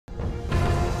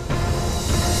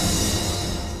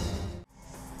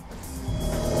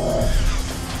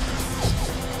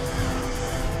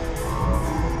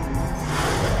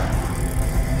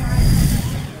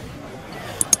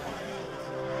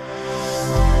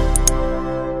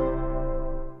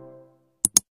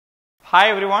Hi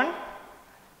everyone,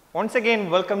 once again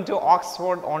welcome to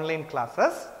Oxford online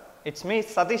classes. It's me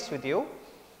Satish with you.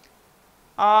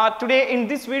 Today in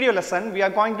this video lesson we are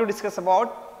going to discuss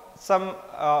about some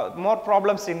more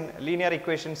problems in linear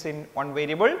equations in one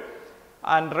variable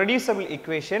and reducible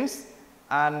equations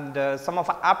and some of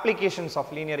applications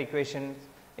of linear equations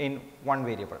in one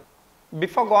variable.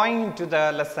 Before going into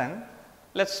the lesson,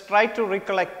 let us try to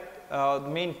recollect the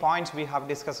main points we have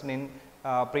discussed in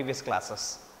previous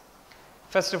classes.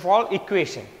 First of all,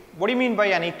 equation. What do you mean by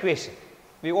an equation?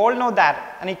 We all know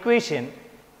that an equation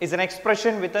is an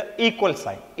expression with an equal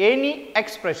sign. Any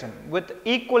expression with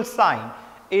equal sign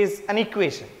is an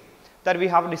equation that we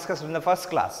have discussed in the first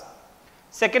class.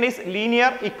 Second is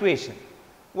linear equation.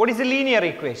 What is a linear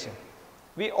equation?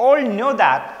 We all know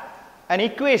that an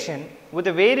equation with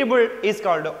a variable is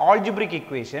called an algebraic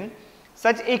equation.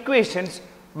 Such equations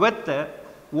with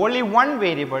only one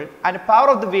variable and power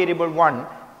of the variable 1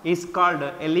 is called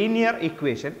a linear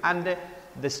equation, and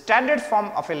the standard form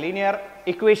of a linear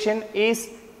equation is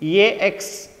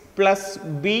Ax plus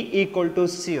b equal to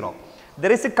 0.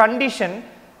 There is a condition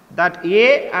that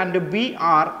A and B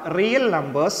are real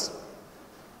numbers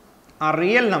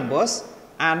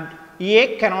and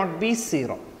A cannot be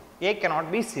 0. A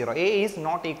cannot be 0. A is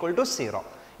not equal to 0.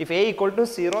 If A equal to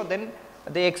 0, then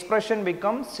the expression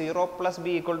becomes 0 plus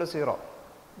b equal to 0.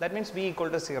 That means b equal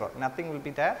to 0. Nothing will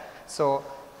be there. So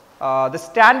the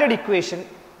standard equation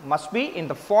must be in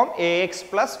the form Ax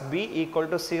plus b equal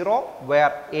to 0,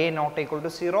 where A not equal to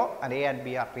 0 and A and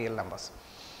B are real numbers.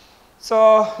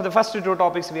 So the first two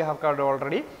topics we have covered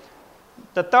already.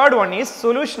 The third one is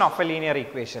solution of a linear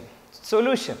equation.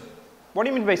 Solution. What do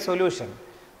you mean by solution?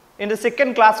 In the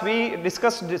second class we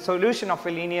discussed the solution of a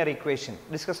linear equation,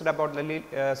 discussed about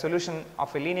the solution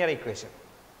of a linear equation.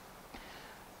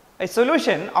 A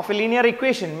solution of a linear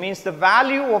equation means the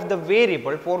value of the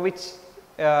variable for which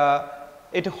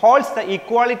it holds the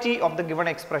equality of the given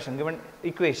expression, given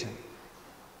equation.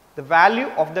 The value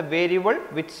of the variable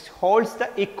which holds the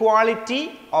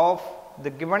equality of the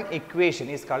given equation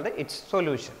is called its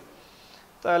solution.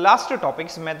 The last two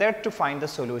topics, method to find the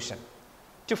solution.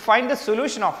 To find the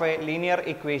solution of a linear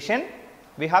equation,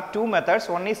 we have two methods.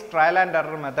 One is trial and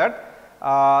error method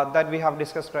that we have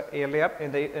discussed earlier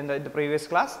in the previous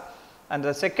class, and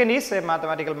the second is a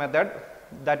mathematical method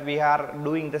that we are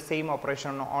doing the same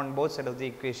operation on both sides of the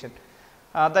equation.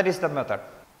 That is the method.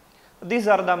 These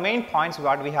are the main points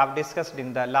what we have discussed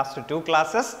in the last two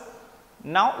classes.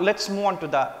 Now let us move on to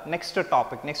the next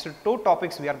topic. Next two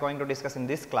topics we are going to discuss in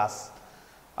this class.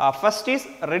 First is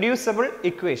reducible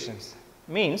equations,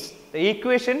 means the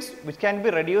equations which can be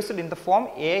reduced in the form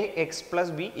Ax plus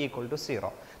b equal to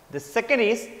 0. The second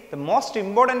is the most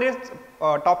important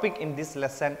topic in this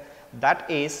lesson, that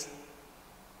is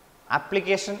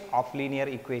application of linear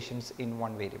equations in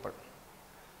one variable.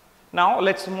 Now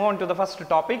let us move on to the first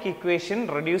topic, equation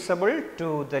reducible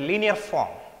to the linear form.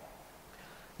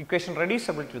 Equation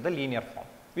reducible to the linear form.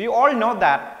 We all know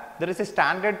that there is a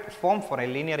standard form for a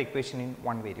linear equation in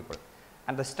one variable,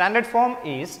 and the standard form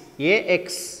is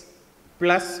Ax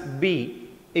plus b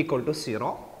equal to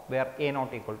 0, where A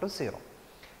not equal to 0.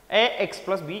 Ax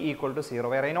plus b equal to 0,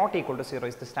 where A not equal to 0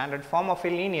 is the standard form of a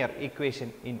linear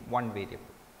equation in one variable.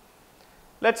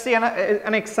 Let us see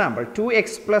an example.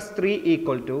 2x plus 3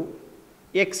 equal to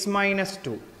x minus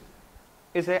 2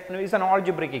 is an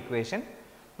algebraic equation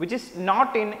which is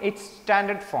not in its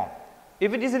standard form.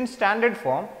 If it is in standard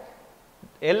form,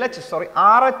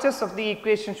 RHS of the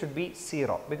equation should be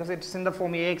 0, because it is in the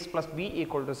form Ax plus b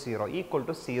equal to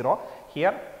 0,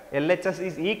 Here LHS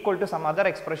is equal to some other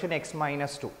expression x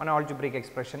minus 2, an algebraic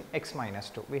expression x minus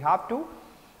 2. We have to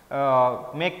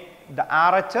make the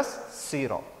RHS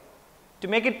 0. To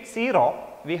make it 0,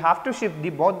 we have to shift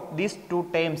both these two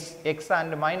terms x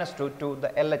and minus 2 to the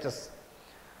LHS.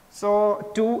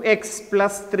 So 2x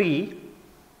plus 3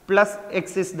 plus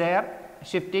x is there,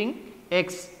 shifting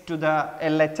x to the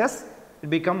LHS, it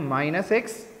become minus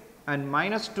x, and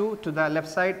minus 2 to the left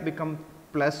side become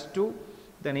plus 2,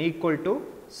 then equal to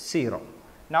 0.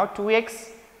 Now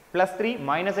 2x plus 3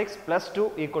 minus x plus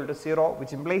 2 equal to 0,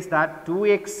 which implies that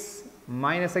 2x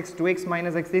minus x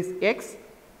is x,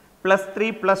 plus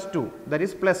 3 plus 2, that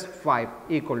is plus 5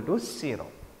 equal to 0.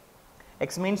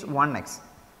 X means 1x.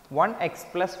 1x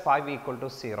plus 5 equal to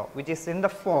 0, which is in the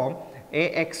form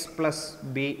Ax plus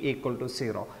b equal to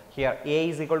 0. Here A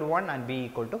is equal to 1 and b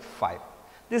equal to 5.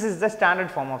 This is the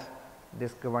standard form of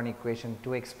this given equation,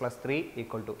 2x plus 3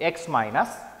 equal to x minus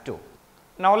 2.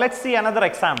 Now let us see another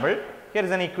example. Here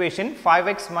is an equation,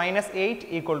 5x minus 8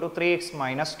 equal to 3x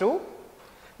minus 2.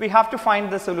 We have to find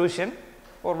the solution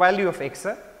or value of x.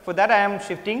 For that I am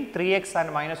shifting 3x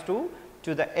and minus 2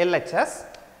 to the LHS.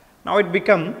 Now it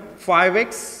become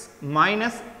 5x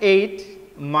minus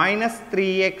 8 minus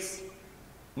 3x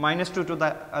minus 2 to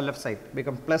the left side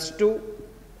become plus 2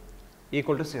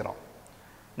 equal to 0.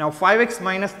 Now 5x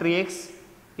minus 3x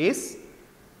is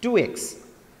 2x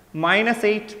minus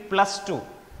 8 plus 2,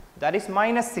 that is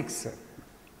minus 6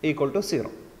 equal to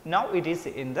 0. Now it is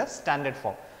in the standard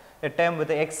form, a term with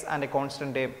the x and a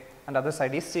constant a and other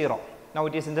side is 0. Now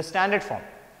it is in the standard form.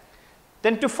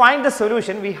 Then to find the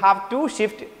solution, we have to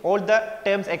shift all the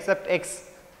terms except x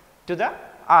to the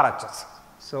RHS.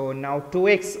 So now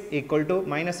 2x equal to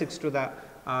minus 6 to the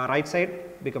right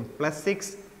side become plus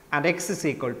 6 and x is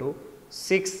equal to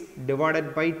 6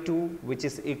 divided by 2 which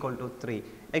is equal to 3.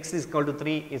 X is equal to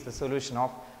 3 is the solution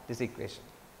of this equation.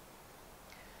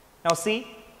 Now see,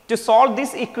 to solve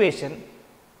this equation,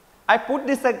 I put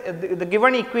this the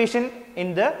given equation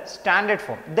in the standard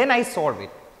form, then I solve it.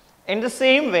 In the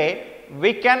same way,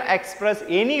 we can express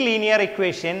any linear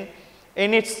equation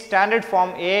in its standard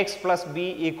form ax plus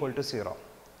b equal to 0.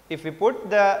 If we put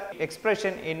the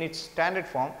expression in its standard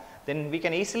form, then we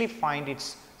can easily find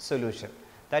its solution.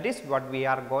 That is what we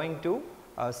are going to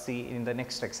see in the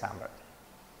next example.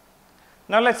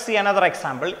 Now let us see another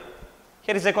example.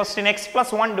 Here is a question: x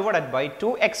plus 1 divided by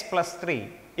 2x plus 3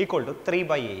 equal to 3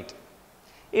 by 8.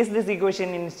 Is this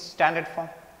equation in standard form?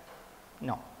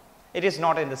 No, it is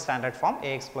not in the standard form,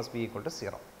 ax plus b equal to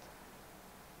 0.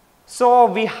 So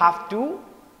we have to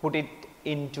put it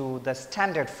into the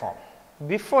standard form.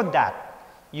 Before that,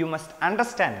 you must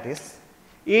understand this: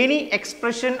 any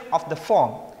expression of the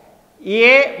form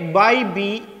a by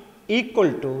b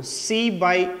equal to c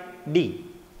by d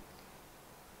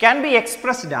can be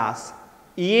expressed as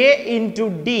a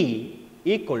into d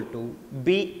equal to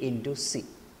b into c.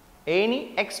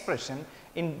 Any expression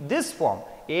in this form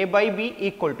a by b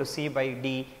equal to c by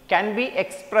d can be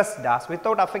expressed as,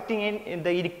 without affecting in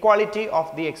the inequality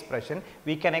of the expression,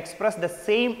 we can express the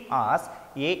same as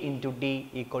a into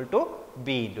d equal to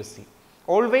b into c.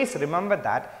 Always remember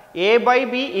that a by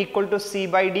b equal to c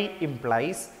by d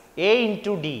implies a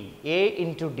into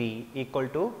d equal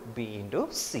to b into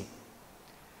c.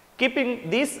 Keeping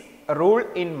this rule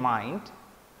in mind,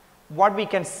 what we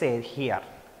can say here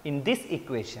in this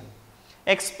equation,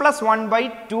 x plus 1 by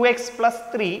 2x plus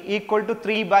 3 equal to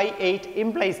 3 by 8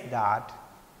 implies that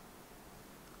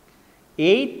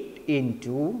 8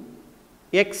 into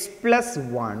x plus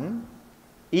 1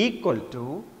 equal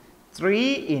to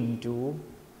 3 into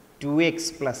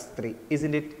 2x plus 3,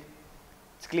 isn't it?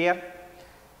 It's clear.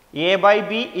 A by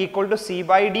b equal to c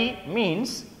by d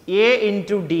means a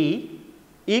into d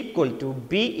equal to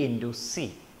b into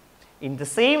c. In the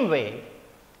same way,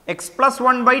 x plus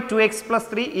 1 by 2x plus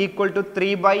 3 equal to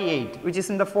 3 by 8, which is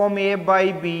in the form a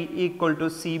by b equal to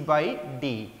c by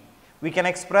d, we can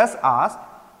express as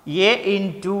a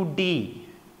into d,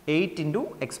 8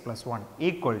 into x plus 1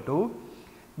 equal to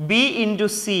b into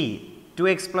c,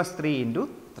 2x plus 3 into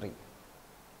 3.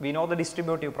 We know the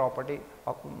distributive property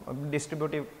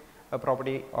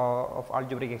of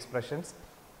algebraic expressions.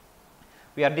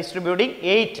 We are distributing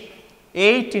 8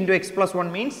 into x plus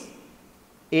 1 means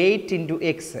 8 into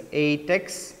x,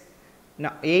 8x.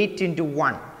 Now 8 into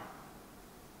 1,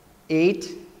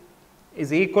 8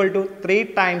 is equal to 3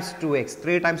 times 2x,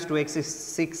 3 times 2x is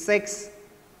 6x,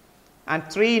 and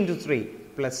 3 into 3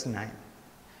 plus 9.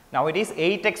 Now it is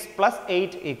 8x plus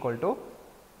 8 equal to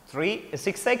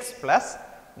 6x plus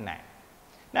 9.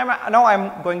 Now I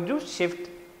am going to shift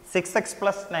 6x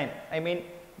plus 9, I mean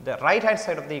the right hand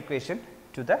side of the equation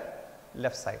to the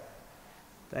left side.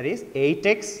 That is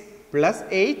 8x plus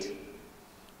 8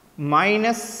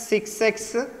 minus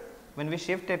 6x. When we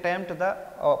shift a term to the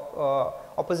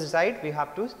opposite side, we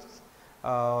have to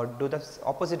do the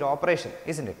opposite operation,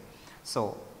 isn't it?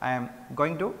 So I am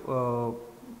going to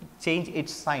change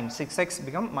its sign, 6x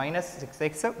become minus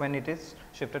 6x when it is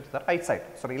shifted to the right side,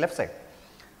 sorry, left side.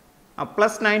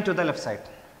 Plus 9 to the left side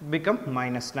become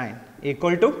minus 9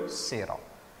 equal to 0.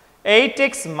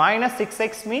 8x minus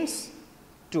 6x means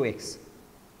 2x,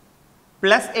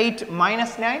 plus 8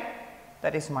 minus 9,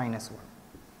 that is minus 1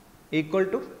 equal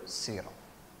to 0,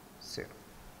 0.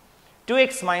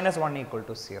 2x minus 1 equal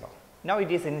to 0. Now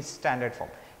it is in standard form,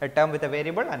 a term with a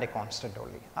variable and a constant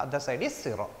only, other side is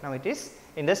 0. Now it is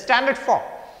in the standard form.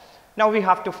 Now we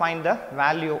have to find the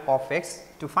value of x.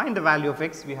 To find the value of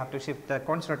x, we have to shift the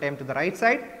constant term to the right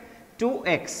side.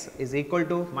 2x is equal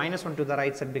to minus 1 to the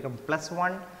right side become plus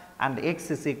 1, and x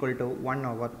is equal to 1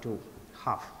 over 2,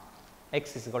 half.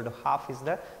 X is equal to half is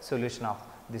the solution of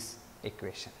this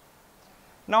equation.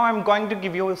 Now I am going to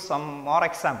give you some more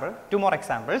example, 2 more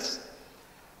examples.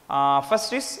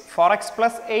 First is 4x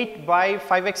plus 8 by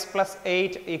 5x plus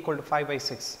 8 equal to 5 by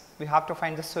 6. We have to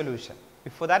find the solution.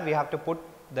 Before that, we have to put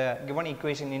the given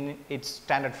equation in its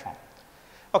standard form.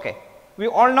 Okay. We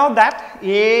all know that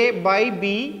A by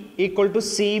B equal to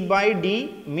C by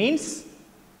D means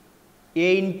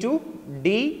A into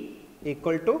D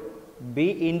equal to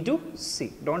B into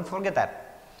C. Do not forget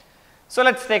that. So,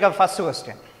 let us take our first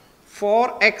question.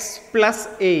 4x plus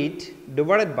 8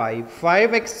 divided by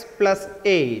 5x plus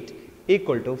 8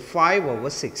 equal to 5 over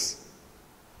 6.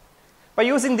 By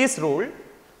using this rule,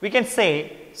 we can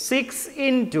say 6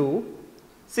 into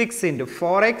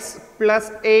 4x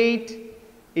plus 8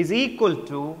 is equal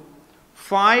to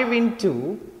 5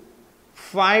 into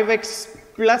 5x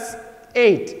plus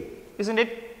 8, isn't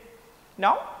it?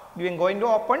 Now, we are going to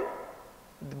open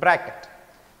the bracket.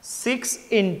 6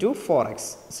 into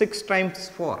 4x, 6 times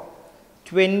 4,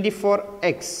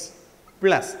 24x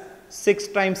plus 6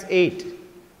 times 8,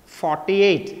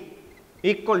 48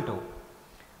 equal to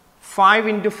 5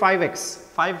 into 5x,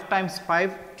 5 times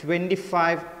 5,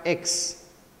 25x,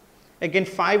 again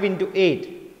 5 into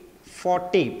 8,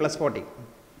 40 plus 40.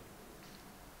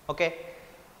 Okay.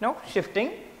 Now,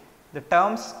 shifting the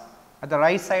terms at the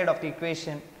right side of the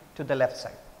equation to the left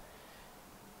side.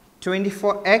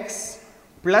 24x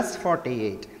plus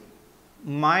 48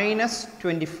 minus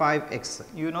 25x.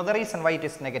 You know the reason why it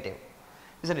is negative,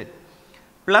 isn't it?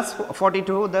 Plus 40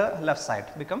 to the left side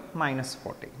become minus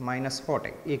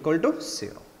 40 equal to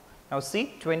 0. Now,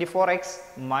 see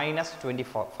 24x minus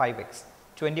 5x.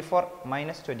 24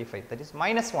 minus 25, that is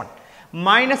minus 1,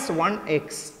 minus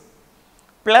 1x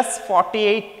plus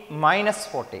 48 minus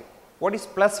 40. What is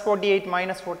plus 48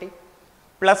 minus 40?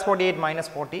 Plus 48 minus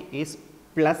 40 is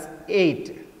plus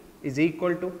 8 is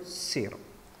equal to 0.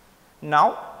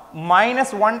 Now,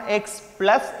 minus 1x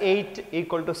plus 8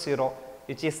 equal to 0,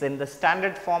 which is in the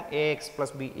standard form ax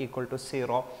plus b equal to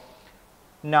 0.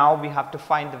 Now, we have to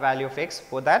find the value of x.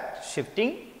 For that,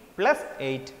 shifting plus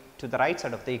 8 to the right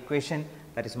side of the equation,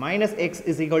 that is minus x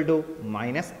is equal to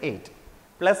minus 8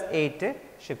 plus 8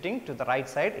 shifting to the right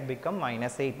side, it become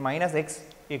minus 8 minus x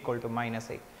equal to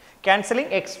minus 8. Cancelling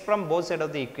x from both sides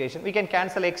of the equation, we can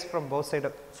cancel x from both sides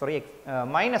of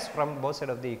minus from both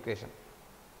sides of the equation,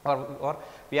 or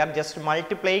we are just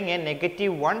multiplying a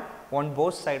negative 1 on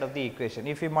both sides of the equation.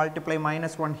 If we multiply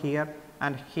minus 1 here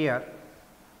and here,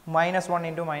 minus 1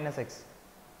 into minus x,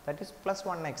 that is plus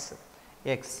 1x,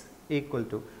 x equal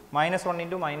to minus 1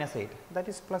 into minus 8, that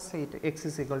is plus 8, x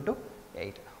is equal to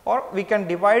 8. Or we can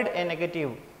divide a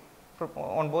negative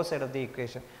on both sides of the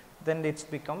equation, then it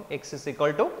become x is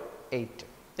equal to 8.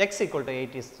 X equal to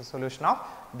 8 is the solution of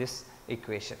this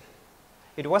equation.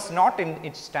 It was not in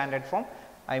its standard form,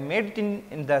 I made it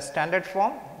in the standard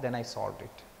form, then I solved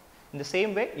it. In the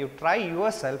same way, you try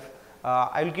yourself.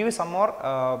 I will give you some more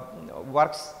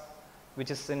works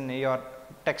which is in your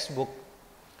textbook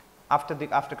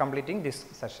after completing this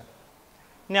session.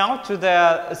 Now, to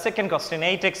the second question,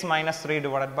 8x minus 3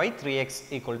 divided by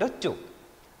 3x equal to 2.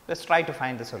 Let us try to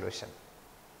find the solution.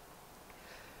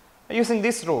 Using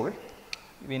this rule,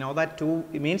 we know that 2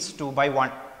 means 2 by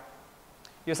 1.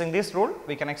 Using this rule,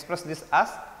 we can express this as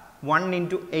 1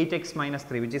 into 8x minus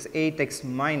 3, which is 8x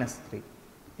minus 3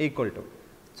 equal to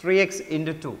 3x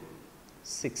into 2,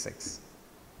 6x.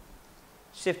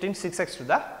 Shifting 6x to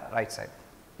the right side.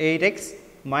 8x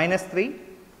minus 3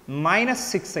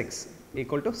 minus 6x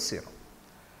equal to 0.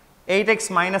 8x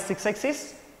minus 6x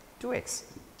is 2x.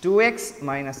 2x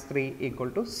minus 3 equal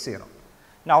to 0.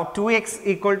 Now, 2x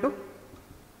equal to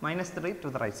minus 3 to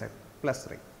the right side plus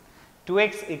 3.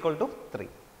 2x equal to 3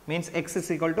 means x is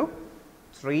equal to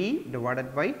 3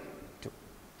 divided by 2,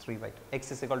 3 by 2.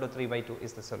 X is equal to 3 by 2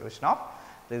 is the solution of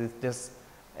this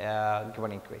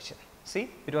given equation.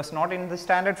 See, it was not in the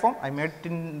standard form, I made it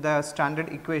in the standard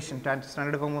equation,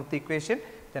 standard form of the equation,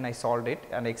 then I solved it,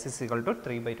 and x is equal to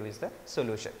 3 by 2 is the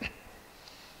solution.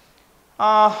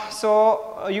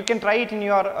 So, you can try it in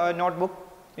your notebook.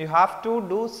 You have to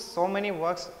do so many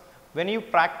works. When you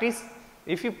practice,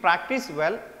 if you practice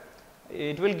well,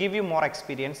 it will give you more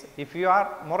experience. If you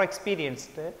are more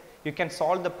experienced, you can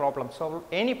solve the problem, solve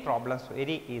any problems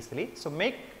very easily. So,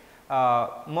 make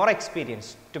more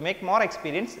experience. To make more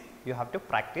experience, you have to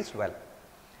practice well.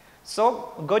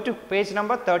 So, go to page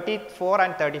number 34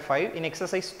 and 35 in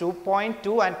exercise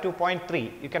 2.2 and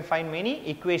 2.3. You can find many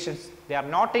equations. They are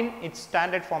not in its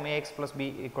standard form ax plus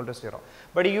b equal to 0,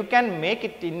 but you can make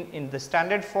it in the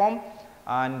standard form,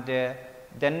 and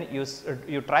then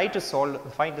you try to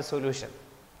find the solution.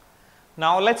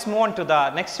 Now, let us move on to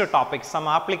the next topic, some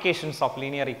applications of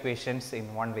linear equations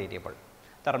in one variable.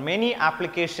 There are many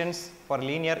applications for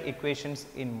linear equations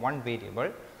in one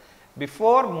variable.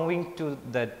 Before moving to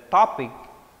the topic,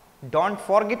 do not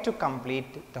forget to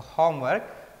complete the homework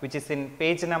which is in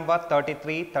page number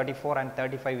 33, 34 and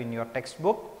 35 in your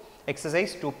textbook,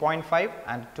 exercise 2.5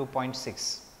 and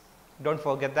 2.6. Do not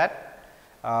forget that.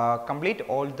 Complete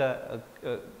all the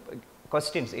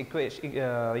questions,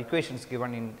 equations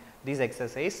given in this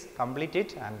exercise, complete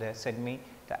it and send me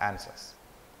the answers.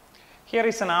 Here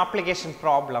is an application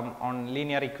problem on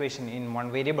linear equation in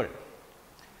one variable.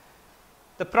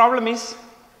 The problem is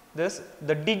this: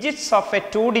 the digits of a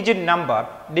 2-digit number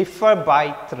differ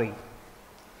by 3.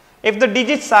 If the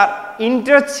digits are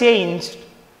interchanged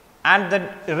and the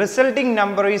resulting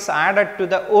number is added to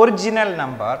the original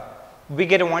number, we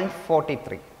get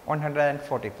 143.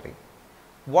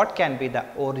 What can be the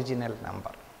original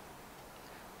number?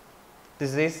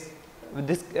 This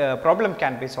problem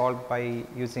can be solved by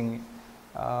using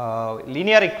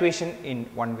linear equation in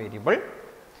one variable.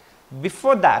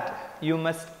 Before that, you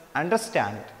must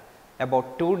understand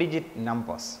about 2-digit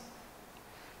numbers.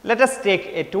 Let us take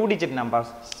a 2-digit number,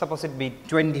 suppose it be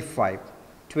 25.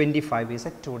 25 is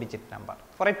a 2-digit number.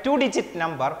 For a 2-digit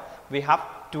number, we have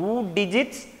 2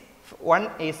 digits. One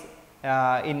is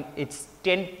in its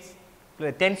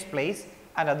tens place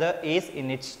and other is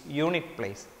in its unit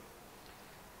place.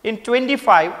 In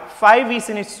 25, 5 is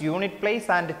in its unit place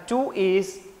and 2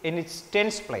 is in its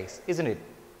tens place, isn't it?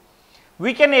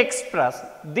 We can express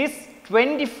this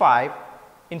 25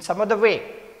 in some other way.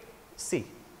 See,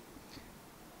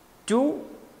 2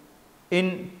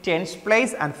 in tens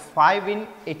place and 5 in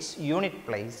its unit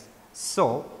place.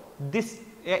 So, this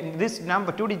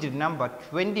number, 2-digit number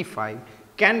 25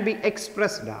 can be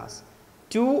expressed as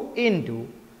 2 into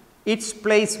its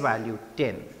place value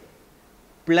 10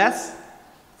 plus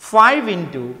 5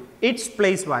 into its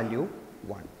place value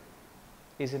 1,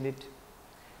 isn't it?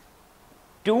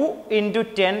 2 into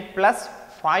 10 plus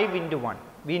 5 into 1.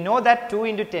 We know that 2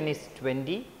 into 10 is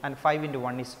 20 and 5 into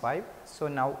 1 is 5. So,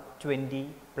 now 20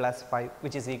 plus 5,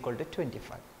 which is equal to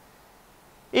 25.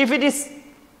 If it is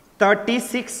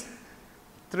 36,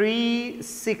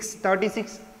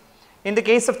 36, in the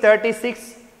case of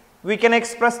 36, we can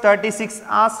express 36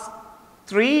 as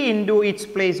 3 into its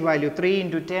place value, 3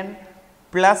 into 10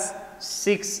 plus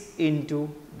 6 into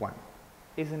 1,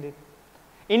 isn't it?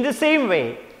 In the same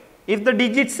way, if the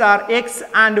digits are x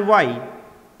and y,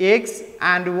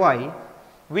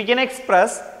 we can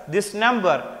express this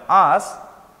number as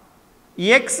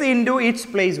x into its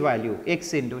place value,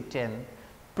 x into 10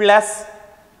 plus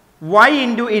y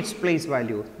into its place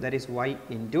value, that is y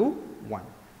into 1.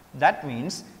 That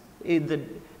means, the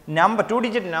number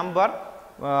 2-digit number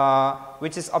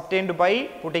which is obtained by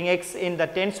putting x in the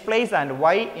tens place and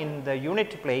y in the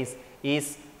unit place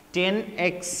is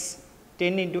 10x,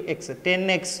 10 into x,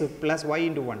 10x plus y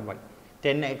into 1y,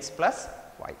 10x plus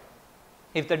y.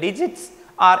 If the digits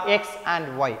are x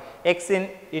and y, x in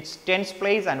its tens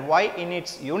place and y in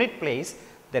its unit place,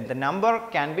 then the number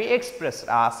can be expressed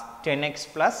as 10x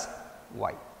plus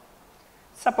y.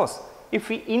 Suppose if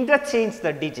we interchange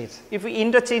the digits,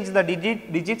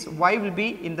 digits, y will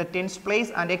be in the tens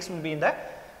place and x will be in the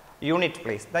unit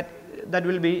place. That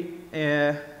will be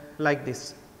like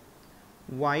this,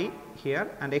 y here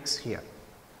and x here.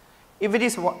 If it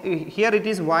is here, it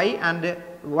is y and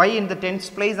y in the tens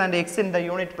place and x in the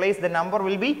unit place, the number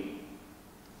will be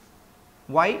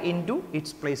y into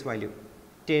its place value,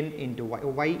 10 into y,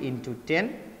 y into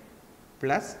 10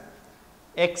 plus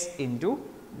x into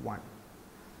 1.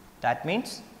 That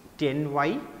means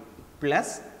 10y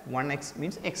plus 1x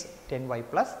means x, 10y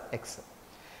plus x.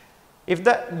 If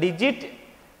the digit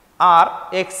are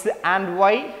x and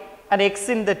y and x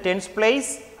in the tens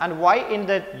place and y in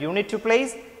the unit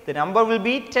place, the number will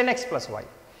be 10x plus y.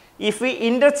 If we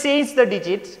interchange the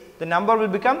digits, the number will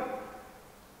become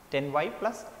 10y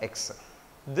plus x.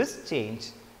 This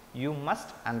change you must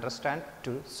understand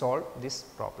to solve this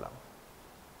problem.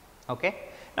 Okay.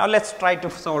 Now, let us try to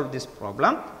solve this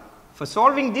problem. For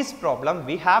solving this problem,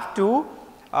 we have to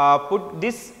put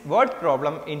this word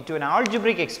problem into an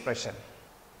algebraic expression.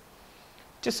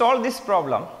 To solve this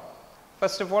problem,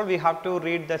 first of all, we have to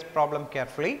read this problem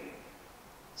carefully.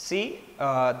 See,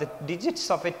 the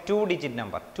digits of a 2-digit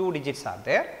number, 2 digits are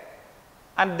there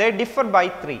and they differ by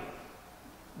 3.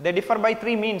 They differ by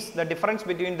 3 means the difference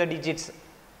between the digits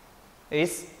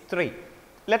is 3.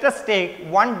 Let us take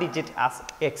one digit as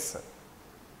x,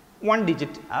 one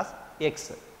digit as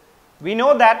x. We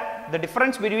know that the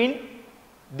difference between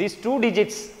these 2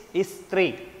 digits is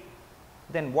 3.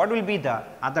 Then what will be the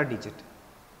other digit?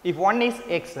 If one is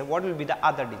x, what will be the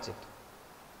other digit?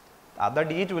 The other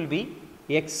digit will be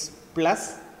x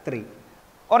plus 3,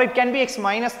 or it can be x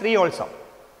minus 3 also.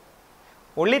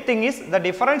 Only thing is the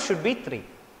difference should be 3.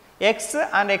 X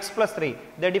and x plus 3,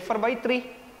 they differ by 3.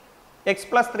 X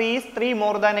plus 3 is 3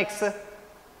 more than x.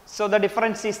 So, the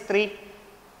difference is 3.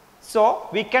 So,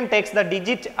 we can take the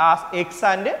digit as x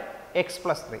and x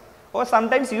plus 3, or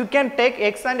sometimes you can take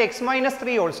x and x minus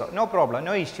 3 also, no problem,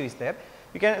 no issue is there.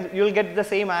 You will get the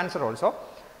same answer also.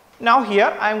 Now,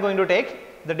 here I am going to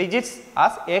take the digits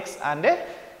as x and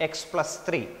x plus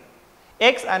 3.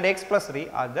 X and x plus 3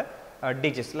 are the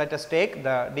digits. Let us take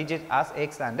the digit as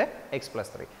x and x plus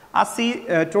 3. As we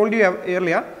told you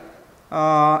earlier,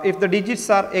 if the digits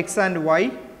are x and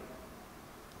y,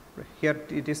 here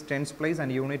it is tens place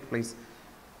and unit place.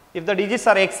 If the digits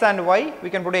are x and y, we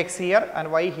can put x here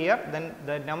and y here, then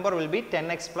the number will be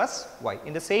 10x plus y.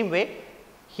 In the same way,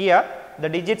 here the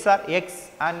digits are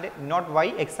x and not y,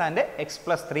 x and x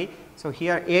plus 3. So,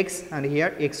 here x and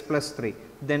here x plus 3.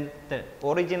 Then the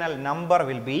original number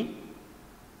will be,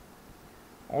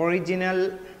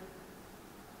 original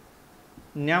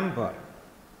number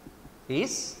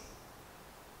is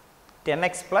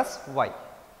 10x plus y.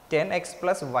 10x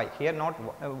plus y, here not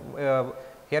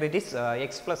here it is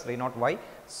x plus 3, not y.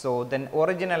 So, then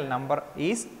original number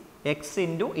is x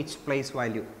into its place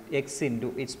value, x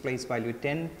into its place value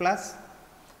 10 plus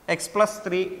x plus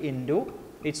 3 into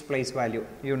its place value,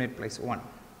 unit place 1,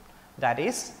 that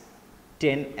is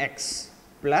 10x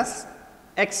plus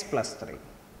x plus 3.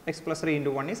 X plus 3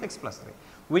 into 1 is x plus 3,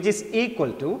 which is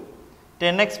equal to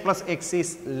 10x plus x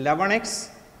is 11x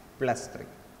plus 3.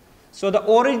 So, the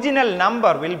original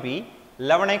number will be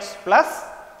 11x plus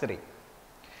 3.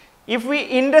 If we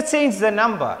interchange the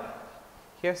number,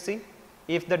 here see,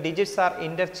 if the digits are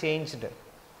interchanged,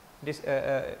 this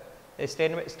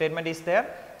statement is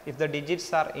there, if the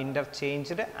digits are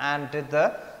interchanged and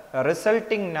the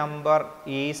resulting number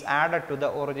is added to the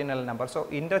original number. So,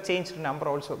 interchanged number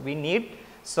also we need.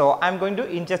 So, I am going to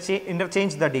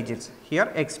interchange the digits, here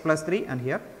x plus 3 and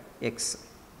here x.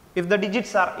 If the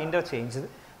digits are interchanged,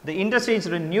 the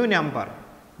interchanged new number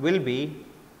will be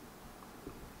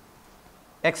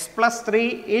x plus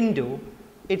 3 into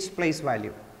its place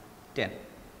value 10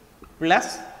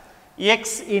 plus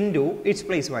x into its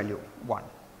place value 1,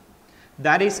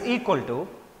 that is equal to,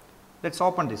 let us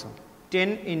open this one,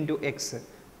 10 into x,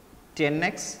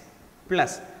 10x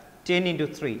plus 10 into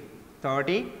 3,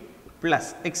 30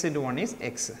 plus x into 1 is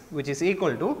x, which is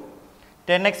equal to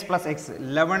 10x plus x,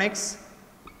 11x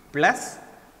plus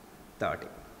 30.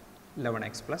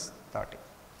 11x plus 30.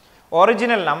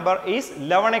 Original number is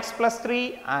 11x plus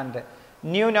 3 and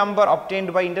new number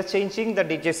obtained by interchanging the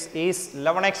digits is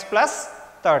 11x plus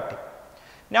 30.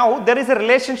 Now, there is a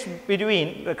relationship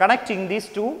between connecting these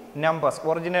two numbers,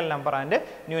 original number and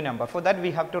new number. For that,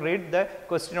 we have to read the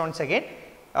question once again.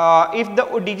 If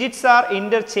the digits are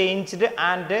interchanged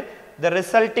and the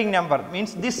resulting number,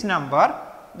 means this number,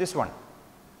 this one,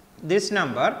 this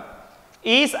number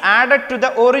is added to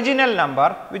the original number,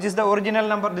 which is the original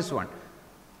number, this one.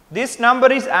 This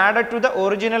number is added to the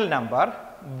original number,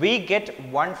 we get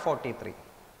 143.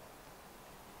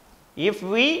 If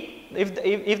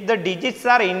the digits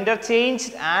are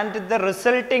interchanged and the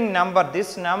resulting number,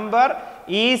 this number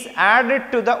is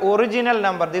added to the original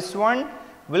number, this one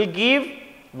will give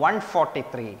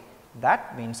 143.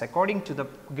 That means, according to the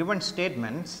given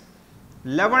statements,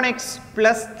 11x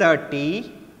plus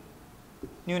 30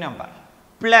 new number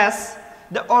plus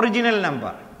the original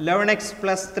number 11x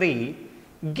plus 3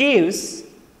 gives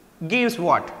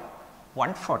what?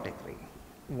 143.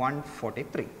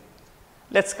 143.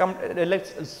 Let's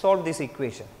solve this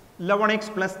equation.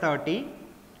 11x plus 30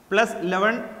 plus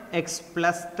 11x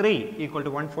plus 3 equal to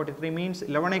 143 means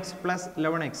 11x plus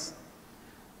 11x,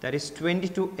 that is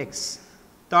 22x.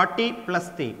 30 plus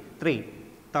 3,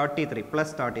 33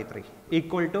 plus 33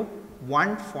 equal to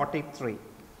 143.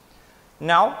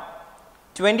 Now,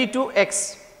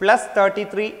 22x plus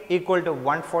 33 equal to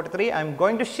 143. I am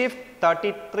going to shift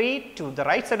 33 to the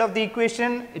right side of the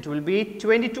equation. It will be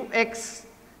 22x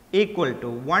equal to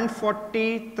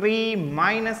 143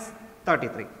 minus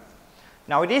 33.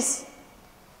 Now, it is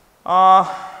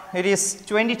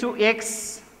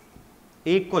 22x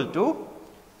equal to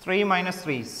 3 minus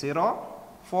 3, 0,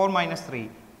 4 minus 3,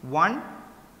 1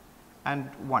 and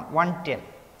 1, 110.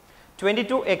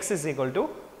 22x is equal to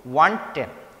 110.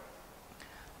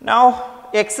 Now,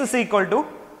 x is equal to,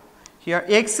 here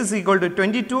x is equal to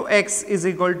 22x is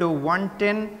equal to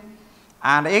 110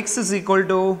 and x is equal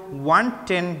to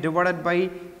 110 divided by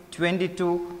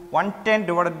 22, 110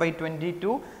 divided by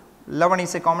 22, 11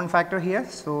 is a common factor here.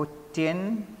 So,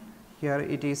 10, here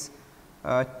it is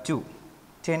 2,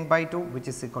 10 by 2 which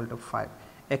is equal to 5,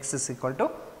 x is equal to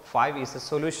 5 is the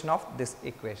solution of this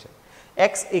equation,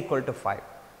 x equal to 5.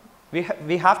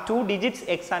 we have two digits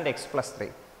x and x plus 3.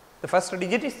 The first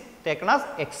digit is taken as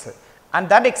x and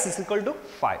that x is equal to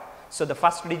 5. So, the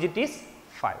first digit is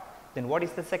 5. Then what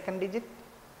is the second digit?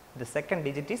 The second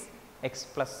digit is x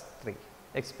plus 3.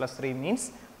 X plus 3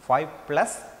 means 5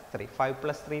 plus 3. 5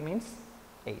 plus 3 means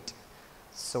 8.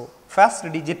 So, first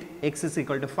digit x is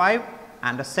equal to 5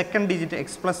 and the second digit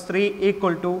x plus 3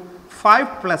 equal to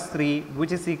 5 plus 3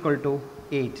 which is equal to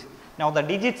 8. Now, the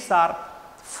digits are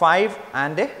 5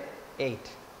 and 8.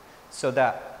 So,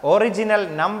 the original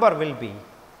number will be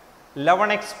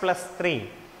 11x plus 3.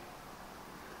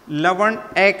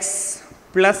 11x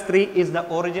plus 3 is the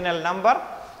original number.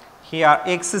 Here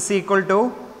x is equal to,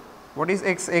 what is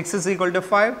x? X is equal to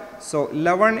 5. So,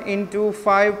 11 into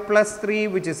 5 plus 3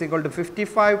 which is equal to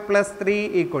 55 plus 3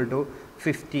 equal to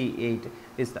 58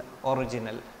 is the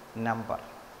original number.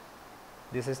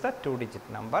 This is the 2 digit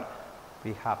number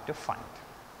we have to find.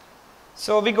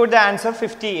 So, we got the answer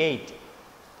 58.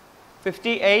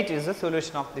 58 is the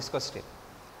solution of this question.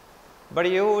 But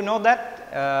you know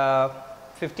that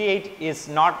 58 is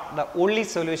not the only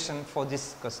solution for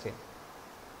this question.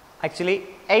 Actually,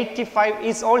 85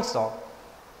 is also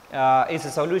is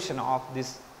a solution of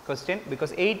this question,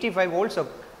 because 85 also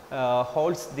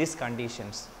holds these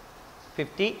conditions,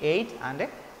 58 and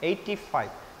 85.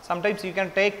 Sometimes you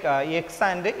can take x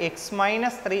and x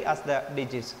minus 3 as the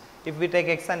digits. If we take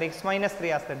x and x minus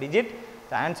 3 as the digit,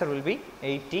 the answer will be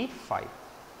 85.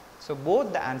 So,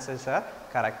 both the answers are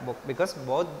correct, because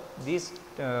both these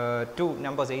two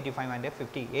numbers 85 and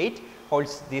 58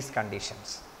 holds these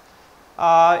conditions.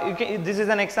 This is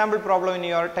an example problem in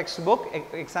your textbook,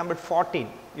 example 14.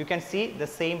 You can see the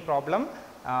same problem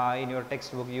in your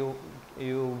textbook,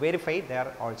 you verify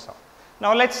there also.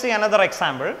 Now, let us see another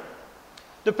example.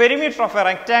 The perimeter of a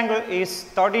rectangle is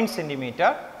 13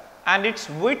 centimeter and its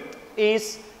width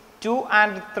is 2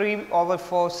 and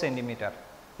 3/4 centimeter.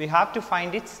 We have to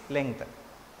find its length.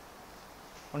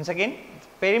 Once again,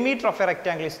 perimeter of a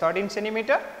rectangle is 13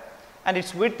 centimeter and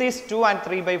its width is 2 and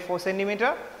 3/4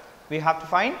 centimeter. We have to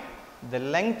find the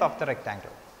length of the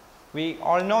rectangle. We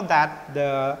all know that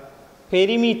the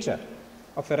perimeter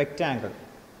of a rectangle,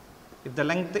 if the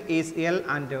length is L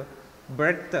and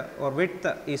breadth or width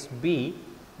is B,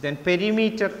 then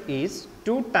perimeter is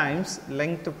 2 times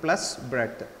length plus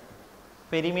breadth.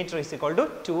 Perimeter is equal to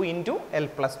 2 into L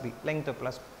plus B, length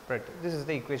plus breadth. This is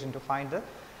the equation to find the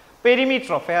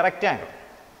perimeter of a rectangle.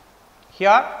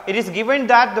 Here it is given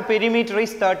that the perimeter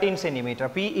is 13 centimeter,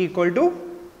 P equal to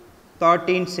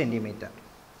 13 centimeter,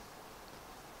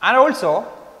 and also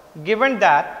given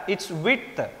that its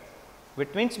width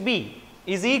means B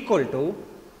is equal to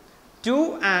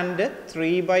 2 and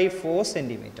 3/4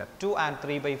 centimeter. 2 and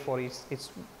 3/4 is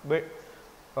its width.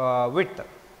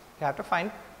 You have to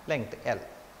find length L.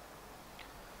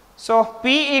 So,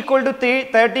 P equal to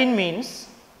 13 means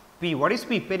P, what is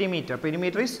P? Perimeter.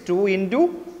 Perimeter is 2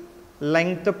 into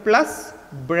length plus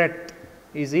breadth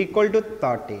is equal to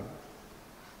 13.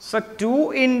 So,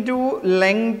 2 into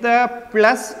length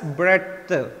plus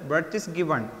breadth is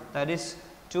given, that is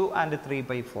 2 and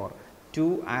 3/4.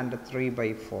 2 and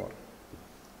 3/4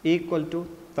 equal to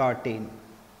 13.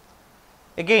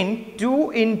 Again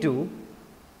 2 into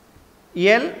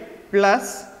L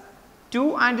plus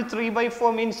 2 and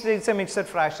 3/4 means it is a mixed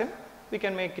fraction. We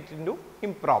can make it into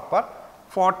improper.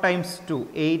 4 times 2,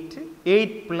 8,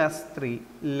 8 plus 3,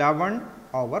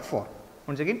 11/4.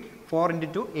 Once again 4 into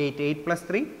 2, 8, 8 plus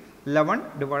 3, 11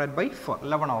 divided by 4,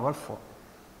 11/4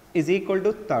 is equal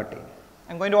to 13.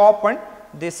 I am going to open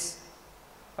this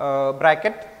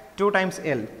bracket, 2 times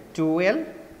L, 2L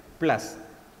plus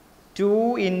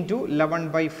 2 into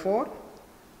 11/4,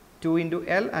 2 into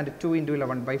L and 2 into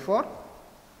 11/4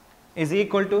 is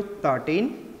equal to 13.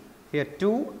 Here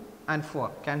 2 and 4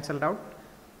 cancelled out.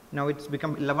 Now, it has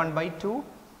become 11/2,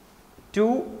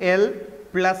 2L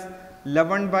plus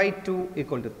 11/2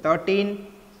 equal to 13,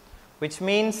 which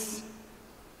means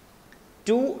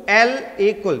 2L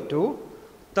equal to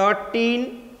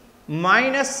 13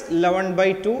 minus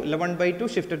 11/2, 11/2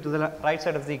 shifted to the right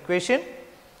side of the equation.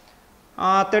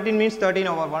 13 means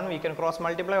 13/1, we can cross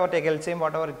multiply or take LCM,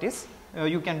 whatever it is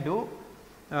you can do.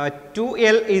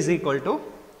 2L is equal to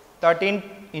 13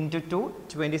 into 2,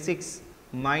 26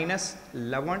 minus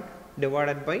 11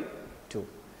 divided by 2.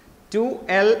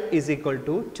 2L is equal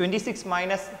to 26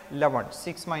 minus 11,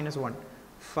 6 minus 1,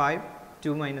 5,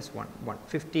 2 minus 1, 1,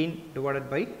 15 divided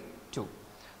by 2.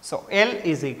 So, L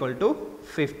is equal to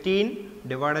 15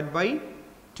 divided by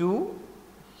 2,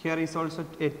 here is also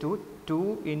a 2,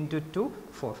 2 into 2,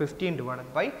 4, 15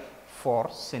 divided by 4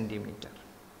 centimeter,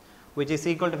 which is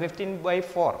equal to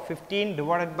 15/4, 15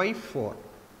 divided by 4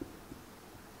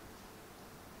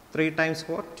 3 times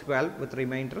 4, 12 with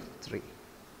remainder 3.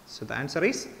 So, the answer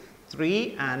is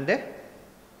 3 and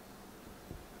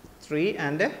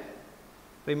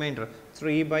remainder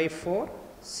 3 by 4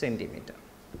 centimeter.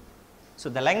 So,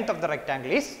 the length of the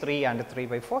rectangle is 3 and 3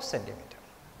 by 4 centimeter.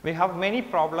 We have many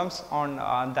problems on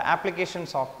the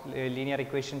applications of linear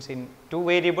equations in 2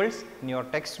 variables in your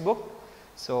textbook.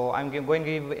 So, I am going to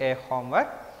give a homework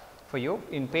for you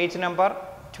in page number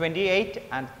 28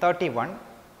 and 31,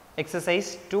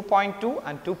 exercise 2.2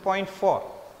 and 2.4.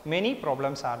 Many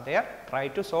problems are there. Try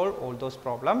to solve all those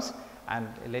problems and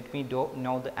let me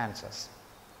know the answers.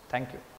 Thank you.